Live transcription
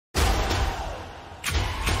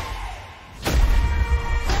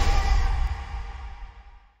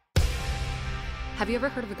Have you ever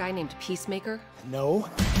heard of a guy named Peacemaker? No.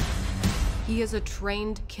 He is a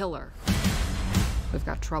trained killer. We've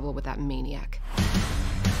got trouble with that maniac.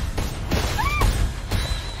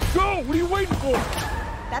 Go! What are you waiting for?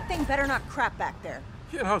 That thing better not crap back there.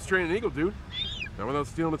 Can't house train an eagle, dude. Not without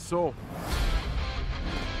stealing its soul.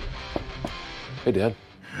 Hey, Dad.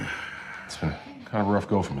 It's been kind of a rough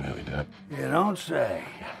go for me lately, Dad. You don't say.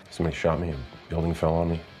 Somebody shot me and the building fell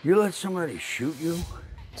on me. You let somebody shoot you?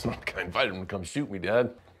 It's not like I invited him to come shoot me,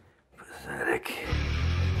 Dad. Pathetic.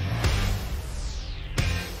 I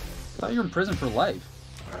thought you were in prison for life.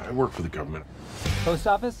 I work for the government. Post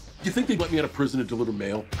office? Do you think they'd let me out of prison to deliver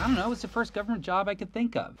mail? I don't know. It's the first government job I could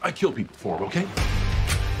think of. I kill people for them, okay?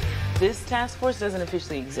 This task force doesn't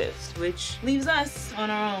officially exist, which leaves us on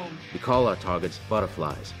our own. We call our targets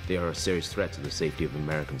butterflies. They are a serious threat to the safety of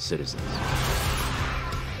American citizens.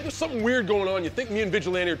 There's something weird going on. You think me and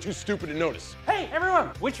Vigilante are too stupid to notice. Hey, everyone!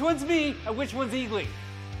 Which one's me and which one's Eagly?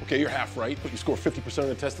 Okay, you're half right, but you score 50% on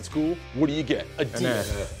the test at school. What do you get? A D.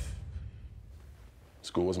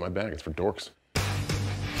 School wasn't my bag. It's for dorks.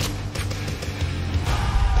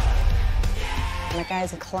 That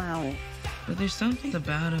guy's a clown. But there's something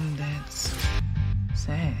about him that's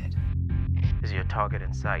sad. Is your target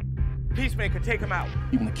in sight? Peacemaker, take him out.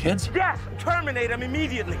 Even the kids? Yes! Terminate him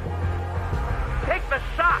immediately. Take the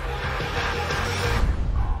shot!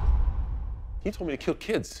 He told me to kill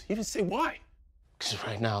kids. He didn't say why. Because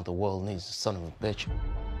right now the world needs a son of a bitch.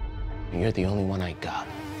 And you're the only one I got.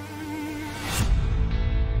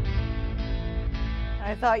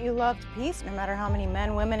 I thought you loved peace, no matter how many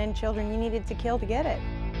men, women, and children you needed to kill to get it.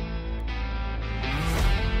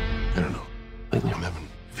 I don't know. Lately I'm having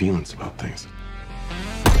feelings about things.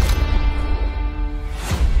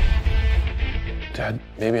 Dad,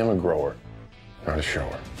 maybe I'm a grower, not a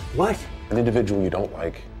shower. What? An individual you don't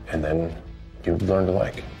like, and then you learn to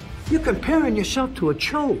like. You're comparing yourself to a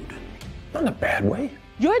chode. Not in a bad way.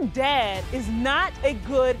 Your dad is not a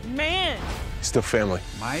good man. Still family.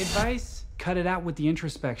 My advice? Cut it out with the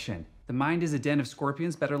introspection. The mind is a den of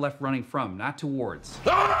scorpions better left running from, not towards.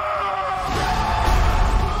 You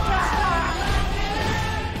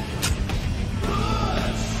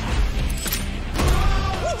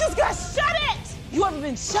just got shot at! You ever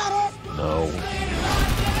been shot at? No.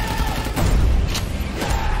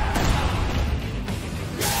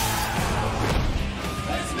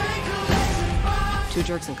 Two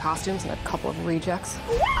jerks in costumes and a couple of rejects.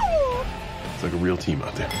 It's like a real team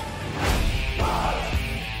out there.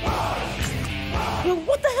 Yo,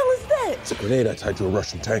 what the hell is that? It's a grenade I tied to a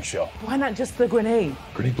Russian tank shell. Why not just the grenade?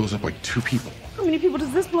 Grenade blows up like 2 people. How many people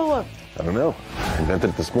does this blow up? I don't know. I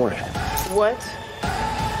invented it this morning. What?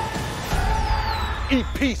 Eat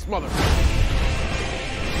peace, mother.